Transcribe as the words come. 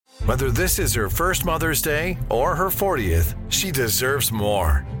Whether this is her first Mother's Day or her 40th, she deserves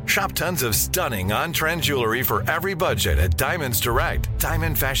more. Shop tons of stunning on-trend jewelry for every budget at Diamonds Direct.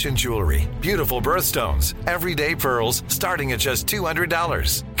 Diamond fashion jewelry, beautiful birthstones, everyday pearls starting at just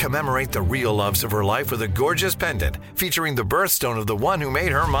 $200. Commemorate the real loves of her life with a gorgeous pendant featuring the birthstone of the one who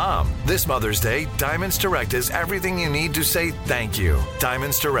made her mom. This Mother's Day, Diamonds Direct is everything you need to say thank you.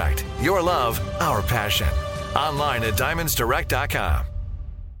 Diamonds Direct. Your love, our passion. Online at diamondsdirect.com.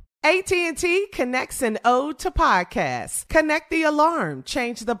 AT&T connects an ode to podcasts. Connect the alarm.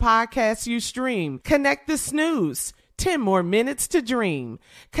 Change the podcast you stream. Connect the snooze. 10 more minutes to dream.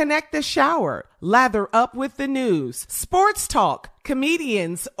 Connect the shower. Lather up with the news. Sports talk,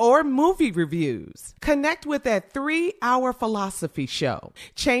 comedians, or movie reviews. Connect with that 3-hour philosophy show.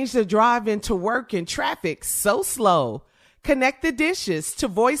 Change the drive into work in traffic so slow. Connect the dishes to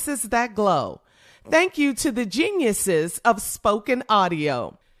voices that glow. Thank you to the geniuses of spoken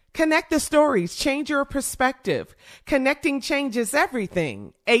audio. Connect the stories, change your perspective. Connecting changes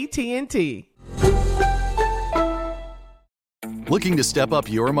everything. AT&T. Looking to step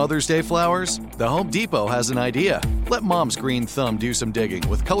up your Mother's Day flowers? The Home Depot has an idea. Let Mom's green thumb do some digging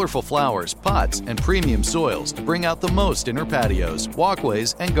with colorful flowers, pots, and premium soils to bring out the most in her patios,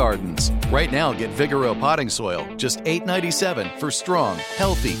 walkways, and gardens. Right now, get Vigoro potting soil, just $8.97 for strong,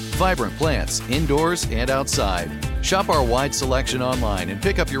 healthy, vibrant plants indoors and outside. Shop our wide selection online and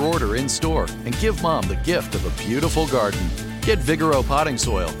pick up your order in-store and give Mom the gift of a beautiful garden. Get Vigoro potting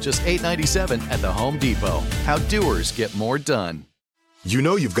soil, just $8.97 at the Home Depot. How doers get more done. You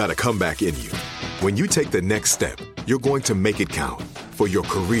know you've got a comeback in you. When you take the next step, you're going to make it count. For your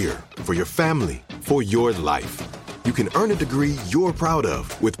career, for your family, for your life. You can earn a degree you're proud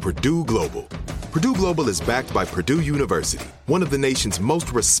of with Purdue Global. Purdue Global is backed by Purdue University, one of the nation's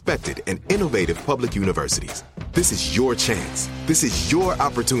most respected and innovative public universities. This is your chance. This is your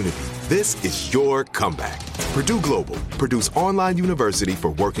opportunity. This is your comeback. Purdue Global, Purdue's online university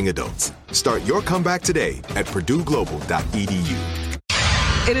for working adults. Start your comeback today at purdueglobal.edu.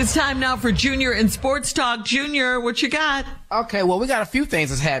 It is time now for Junior in Sports Talk. Junior, what you got? Okay, well, we got a few things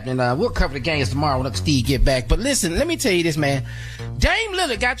that's happening. We'll cover the games tomorrow when Steve get back. But listen, let me tell you this, man. Dame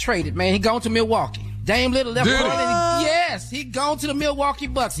Lillard got traded, man. He gone to Milwaukee. Dame Lillard left. Yes, he gone to the Milwaukee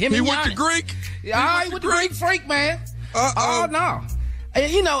Bucks. He went to Greek? He went to Greek freak, man. Oh, no. And,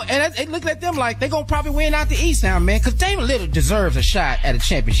 you know, and they look at them like they're going to probably win out the East now, man, because Dame Lillard deserves a shot at a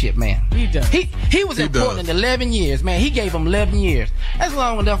championship, man. He does. He was in Portland 11 years, man. He gave him 11 years. That's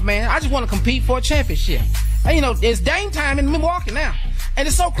long enough, man. I just want to compete for a championship. And, you know, it's Dame time in Milwaukee now. And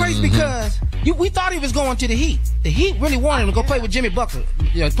it's so crazy because we thought he was going to the Heat. The Heat really wanted him to go play with Jimmy Butler.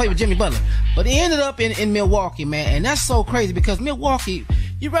 But he ended up in Milwaukee, man. And that's so crazy because Milwaukee,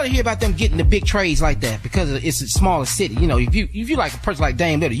 you'd rather hear about them getting the big trades like that because it's a smaller city. You know, if you like a person like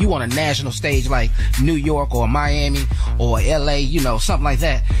Dame Lillard, you want a national stage like New York or Miami or LA, you know, something like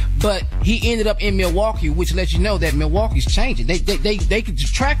that. But he ended up in Milwaukee, which lets you know that Milwaukee's changing. They can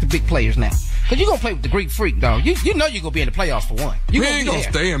attract the big players now. Because you're going to play with the Greek freak, dog. You know you're going to be in the playoffs for one. He ain't going to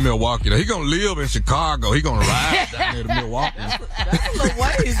stay in Milwaukee, though. He going to live in Chicago. He going to ride down there to Milwaukee. That's a little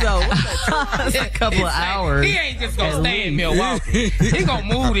ways, though. That's a couple of hours. He ain't just going to stay in Milwaukee. He going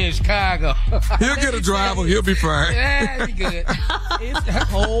to move to Chicago. He'll get a driver. He'll be fine. Yeah, he good. It's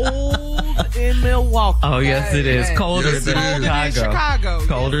cold in Milwaukee. Oh, yes, it is. Colder than Chicago.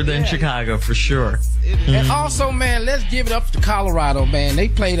 Colder than Chicago, for sure. And also, man, let's give it up to Colorado, man. They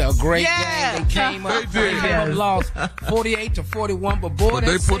played a great game. They came up, lost 48-41, but boy,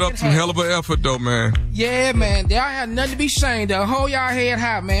 they put up some hell of an effort, though, man. Yeah, man. Y'all had nothing to be ashamed of. Hold y'all head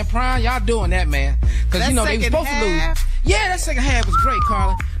high, man. Prime, y'all doing that, man. Because, you know, they were supposed to lose. Yeah, that second half was great,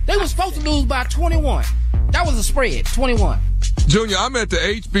 Carla. They were supposed to lose by 21. That was a spread, 21. Junior, I'm at the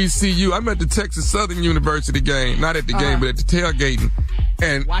HBCU. I'm at the Texas Southern University game. Not at the game, but at the tailgating.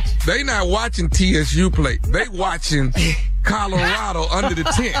 And they not watching TSU play. They watching Colorado under the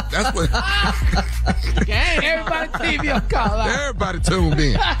tent. That's what. Everybody TV on Colorado. Everybody tuned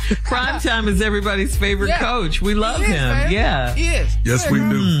in. Primetime is everybody's favorite coach. We love him. Man. Yeah. He is. Yes, we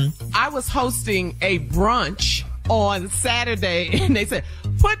do. I was hosting a brunch on Saturday, and they said,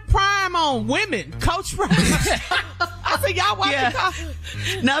 put Prime on women, Coach Prime. I said, y'all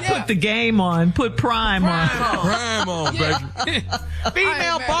watching Not put the game on, put Prime on. Prime on, baby.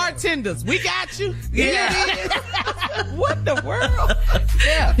 Female bartenders, we got you. Yeah. What the world?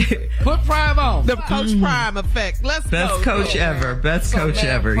 Yeah. Put Prime on. The Coach Prime effect. Let's go. Best coach ever. Best coach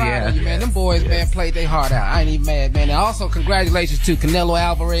ever. Yeah. You, man. Them boys, man, played their heart out. I ain't even mad, man. And also, congratulations to Canelo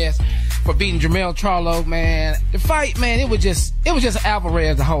Alvarez for beating Jermell Charlo, man. The fight, man, it was just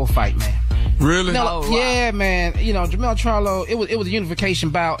Alvarez the whole fight, man. Really? No, yeah, man. You know, Jermell Charlo, it was a unification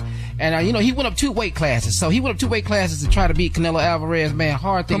bout. And, you know, he went up 2 weight classes. So he went up 2 weight classes to try to beat Canelo Alvarez, man.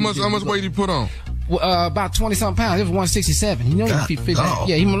 Hard thing. How much weight he put on? About 20-something pounds. It was 167. You know, he might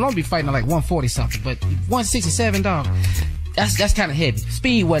be fighting at like 140-something. But 167, dog, that's kind of heavy.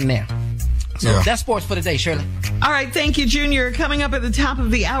 Speed wasn't there. So that's sports for today, Shirley. All right, thank you, Junior. Coming up at the top of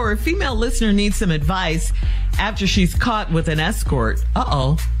the hour, a female listener needs some advice after she's caught with an escort.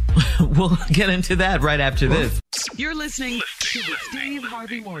 Uh-oh. We'll get into that right after this. You're listening to the Steve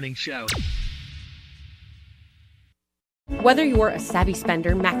Harvey Morning Show. Whether you're a savvy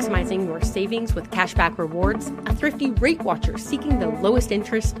spender maximizing your savings with cashback rewards, a thrifty rate watcher seeking the lowest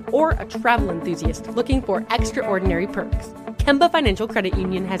interest, or a travel enthusiast looking for extraordinary perks, Kemba Financial Credit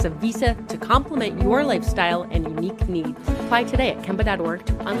Union has a visa to complement your lifestyle and unique needs. Apply today at Kemba.org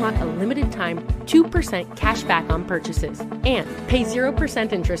to unlock a limited-time 2% cash back on purchases and pay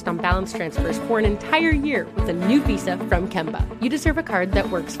 0% interest on balance transfers for an entire year with a new visa from Kemba. You deserve a card that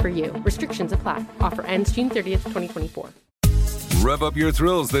works for you. Restrictions apply. Offer ends June 30th, 2024. Rev up your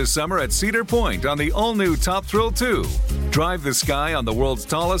thrills this summer at Cedar Point on the all-new Top Thrill 2. Drive the sky on the world's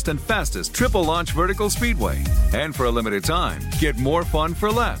tallest and fastest triple-launch vertical speedway. And for a limited time, get more fun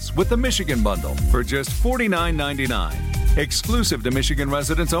for less with the Michigan Bundle for just $49.99. Exclusive to Michigan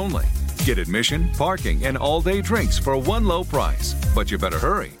residents only. Get admission, parking, and all-day drinks for one low price. But you better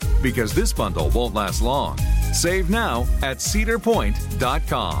hurry, because this bundle won't last long. Save now at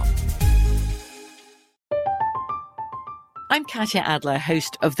cedarpoint.com. I'm Katya Adler,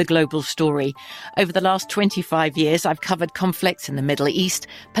 host of The Global Story. Over the last 25 years, I've covered conflicts in the Middle East,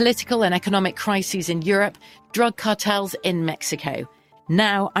 political and economic crises in Europe, drug cartels in Mexico.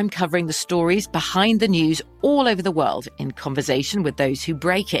 Now I'm covering the stories behind the news all over the world in conversation with those who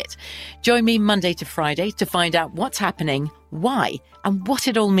break it. Join me Monday to Friday to find out what's happening, why, and what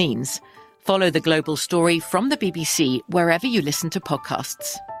it all means. Follow The Global Story from the BBC wherever you listen to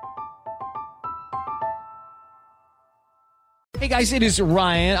podcasts. Hey guys, it is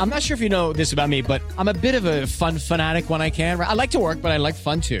Ryan. I'm not sure if you know this about me, but I'm a bit of a fun fanatic when I can. I like to work, but I like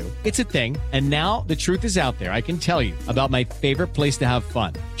fun too. It's a thing. And now the truth is out there. I can tell you about my favorite place to have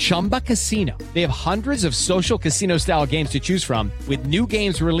fun. Chumba Casino. They have hundreds of social casino style games to choose from with new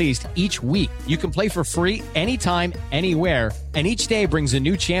games released each week. You can play for free anytime, anywhere. And each day brings a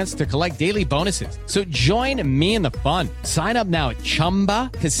new chance to collect daily bonuses. So join me in the fun. Sign up now at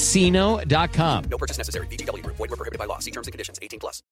ChumbaCasino.com. No purchase necessary. VGW Group. Void where prohibited by law. See terms and conditions. 18+.